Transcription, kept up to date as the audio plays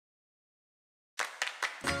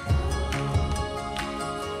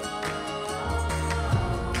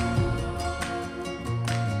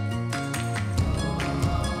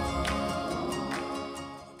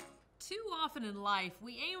often in life,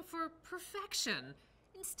 we aim for perfection.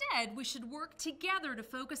 Instead, we should work together to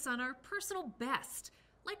focus on our personal best,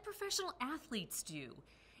 like professional athletes do.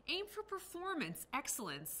 Aim for performance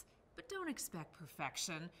excellence, but don't expect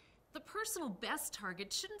perfection. The personal best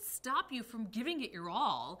target shouldn't stop you from giving it your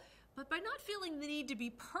all, but by not feeling the need to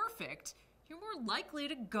be perfect, you're more likely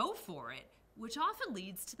to go for it, which often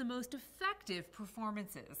leads to the most effective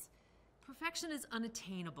performances. Perfection is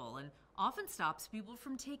unattainable and often stops people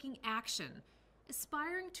from taking action.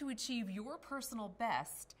 Aspiring to achieve your personal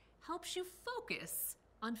best helps you focus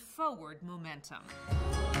on forward momentum.